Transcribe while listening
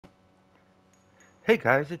Hey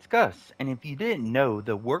guys, it's Gus. And if you didn't know,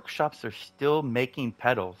 the workshops are still making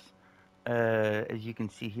pedals. As you can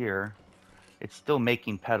see here, it's still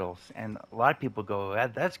making pedals. And a lot of people go,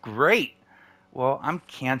 That's great. Well, I'm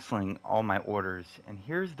canceling all my orders. And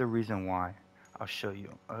here's the reason why. I'll show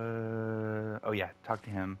you. Oh yeah, talk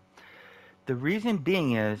to him. The reason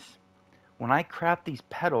being is when I craft these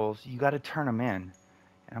pedals, you got to turn them in.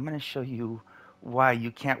 And I'm going to show you why you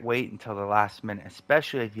can't wait until the last minute,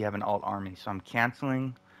 especially if you have an alt army. So I'm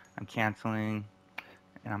canceling, and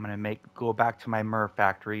I'm going to go back to my Myrrh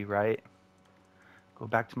factory, right? Go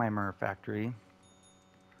back to my Myrrh factory,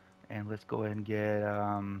 and let's go ahead and get,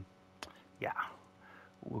 yeah,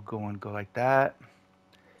 we'll go like that.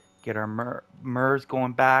 Get our Myrrhs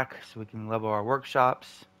going back so we can level our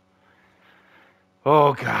workshops.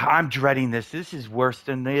 Oh god, I'm dreading this. This is worse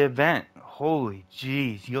than the event. Holy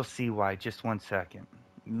jeez, you'll see why. Just 1 second.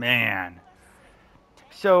 Man.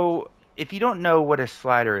 So, if you don't know what a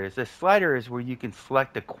slider is where you can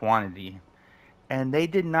select a quantity. And they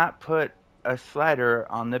did not put a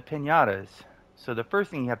slider on the pinatas. So the first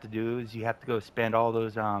thing you have to do is you have to go spend all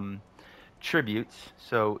those tributes.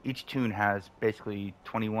 So each tune has basically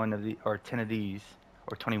 21 of the or 10 of these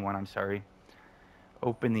or 21, I'm sorry.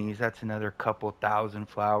 Open these. That's another couple thousand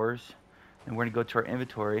flowers. And we're going to go to our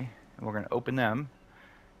inventory and we're going to open them.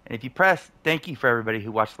 And if you press, thank you for everybody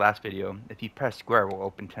who watched the last video. If you press square, we'll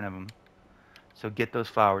open 10 of them. So get those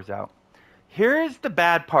flowers out. Here's the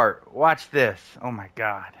bad part. Watch this. Oh my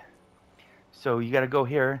god. So you got to go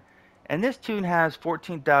here. And this tune has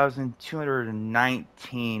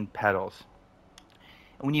 14,219 petals.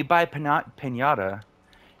 And when you buy pinata,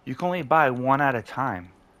 you can only buy one at a time.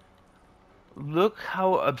 Look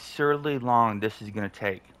how absurdly long this is going to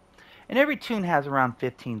take. And every tune has around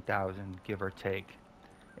 15,000, give or take.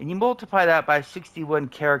 And you multiply that by 61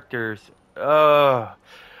 characters. So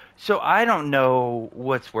I don't know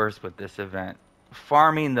what's worse with this event.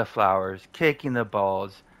 Farming the flowers, kicking the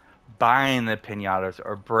balls, buying the pinatas,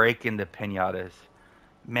 or breaking the pinatas.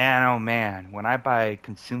 Man, oh man, when I buy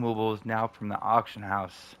consumables now from the auction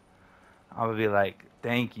house, I'll be like,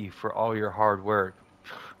 thank you for all your hard work.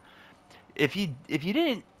 If you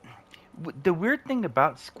didn't, the weird thing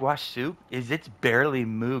about squash soup is it's barely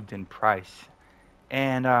moved in price.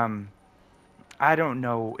 And I don't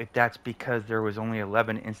know if that's because there was only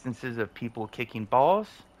 11 instances of people kicking balls.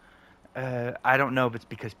 I don't know if it's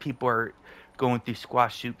because people are going through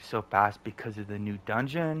squash soup so fast because of the new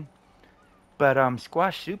dungeon. But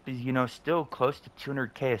squash soup is, still close to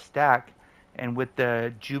 200K a stack. And with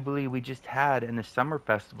the Jubilee we just had in the summer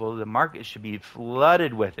festival, the market should be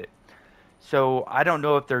flooded with it. So I don't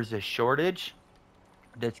know if there's a shortage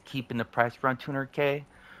that's keeping the price around 200K,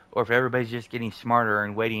 or if everybody's just getting smarter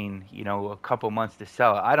and waiting, a couple months to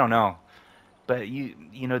sell it. I don't know. But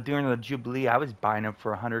during the Jubilee, I was buying them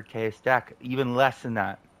for 100K a stack, even less than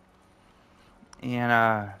that.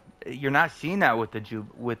 And you're not seeing that with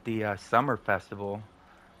the summer festival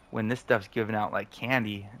when this stuff's given out like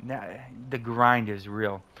candy. The grind is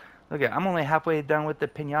real. Look at, I'm only halfway done with the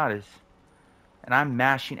pinatas, and I'm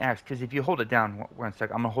mashing X because if you hold it down, 1 sec,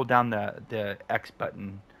 I'm gonna hold down the X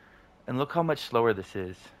button, and look how much slower this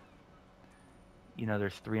is.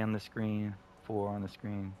 There's 3 on the screen, 4 on the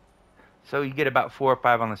screen, so you get about 4 or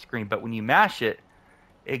 5 on the screen. But when you mash it,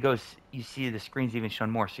 it goes. You see the screen's even shown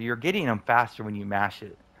more, so you're getting them faster when you mash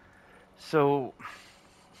it. So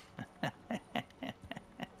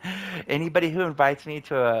anybody who invites me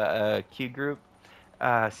to a Q group,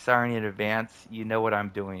 sorry in advance, you know what I'm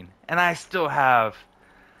doing. And I still have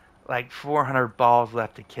like 400 balls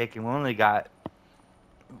left to kick, and we only got,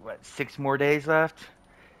 what, 6 more days left?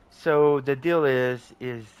 So the deal is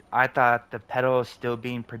I thought the pedal is still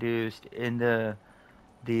being produced in the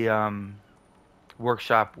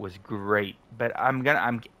workshop was great, but I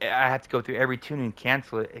have to go through every tune and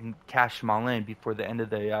cancel it and cash them all in before the end of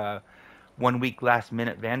the 1 week last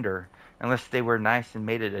minute vendor, unless they were nice and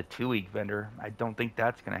made it a 2 week vendor. I don't think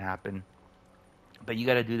that's going to happen. But you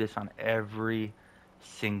got to do this on every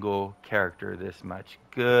single character this much.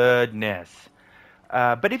 Goodness.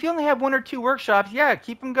 But if you only have 1 or 2 workshops, yeah,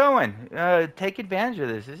 keep them going. Take advantage of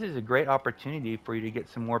this. This is a great opportunity for you to get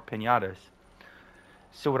some more pinatas.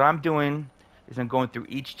 So what I'm doing is I'm going through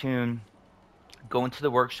each tune, going to the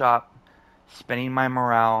workshop, spending my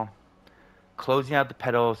morale, closing out the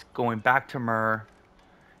pedals, going back to Myrrh,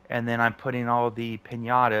 and then I'm putting all the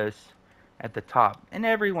pinatas at the top. And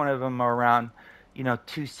every one of them are around,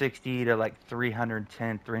 260 to like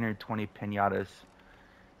 310, 320 pinatas.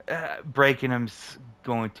 Breaking them's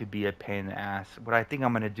going to be a pain in the ass. What I think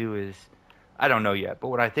I'm going to do is, I don't know yet, but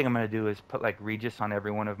what I think I'm going to do is put like Regis on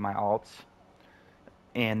every one of my alts.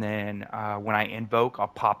 And then when I invoke, I'll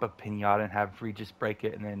pop a pinata and have Regis break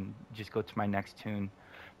it, and then just go to my next tune.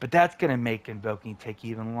 But that's gonna make invoking take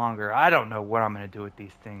even longer. I don't know what I'm gonna do with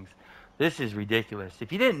these things. This is ridiculous.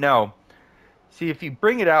 If you didn't know, see if you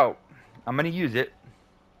bring it out, I'm gonna use it,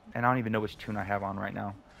 and I don't even know which tune I have on right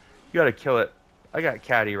now. You gotta kill it. I got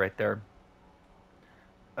Caddy right there.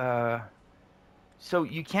 Uh, so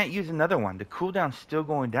you can't use another one. The cooldown's still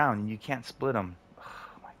going down, and you can't split them.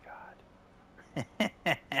 Oh my god.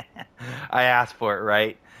 I asked for it,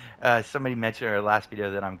 right? Somebody mentioned in our last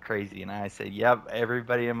video that I'm crazy, and I said, "Yep,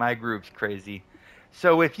 everybody in my group's crazy."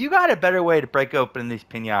 So if you got a better way to break open these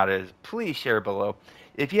pinatas, please share below.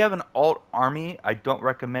 If you have an alt army, I don't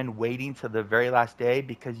recommend waiting till the very last day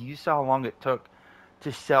because you saw how long it took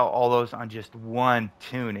to sell all those on just one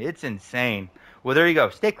tune. It's insane. Well, there you go.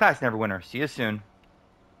 Stay class, Neverwinter. See you soon.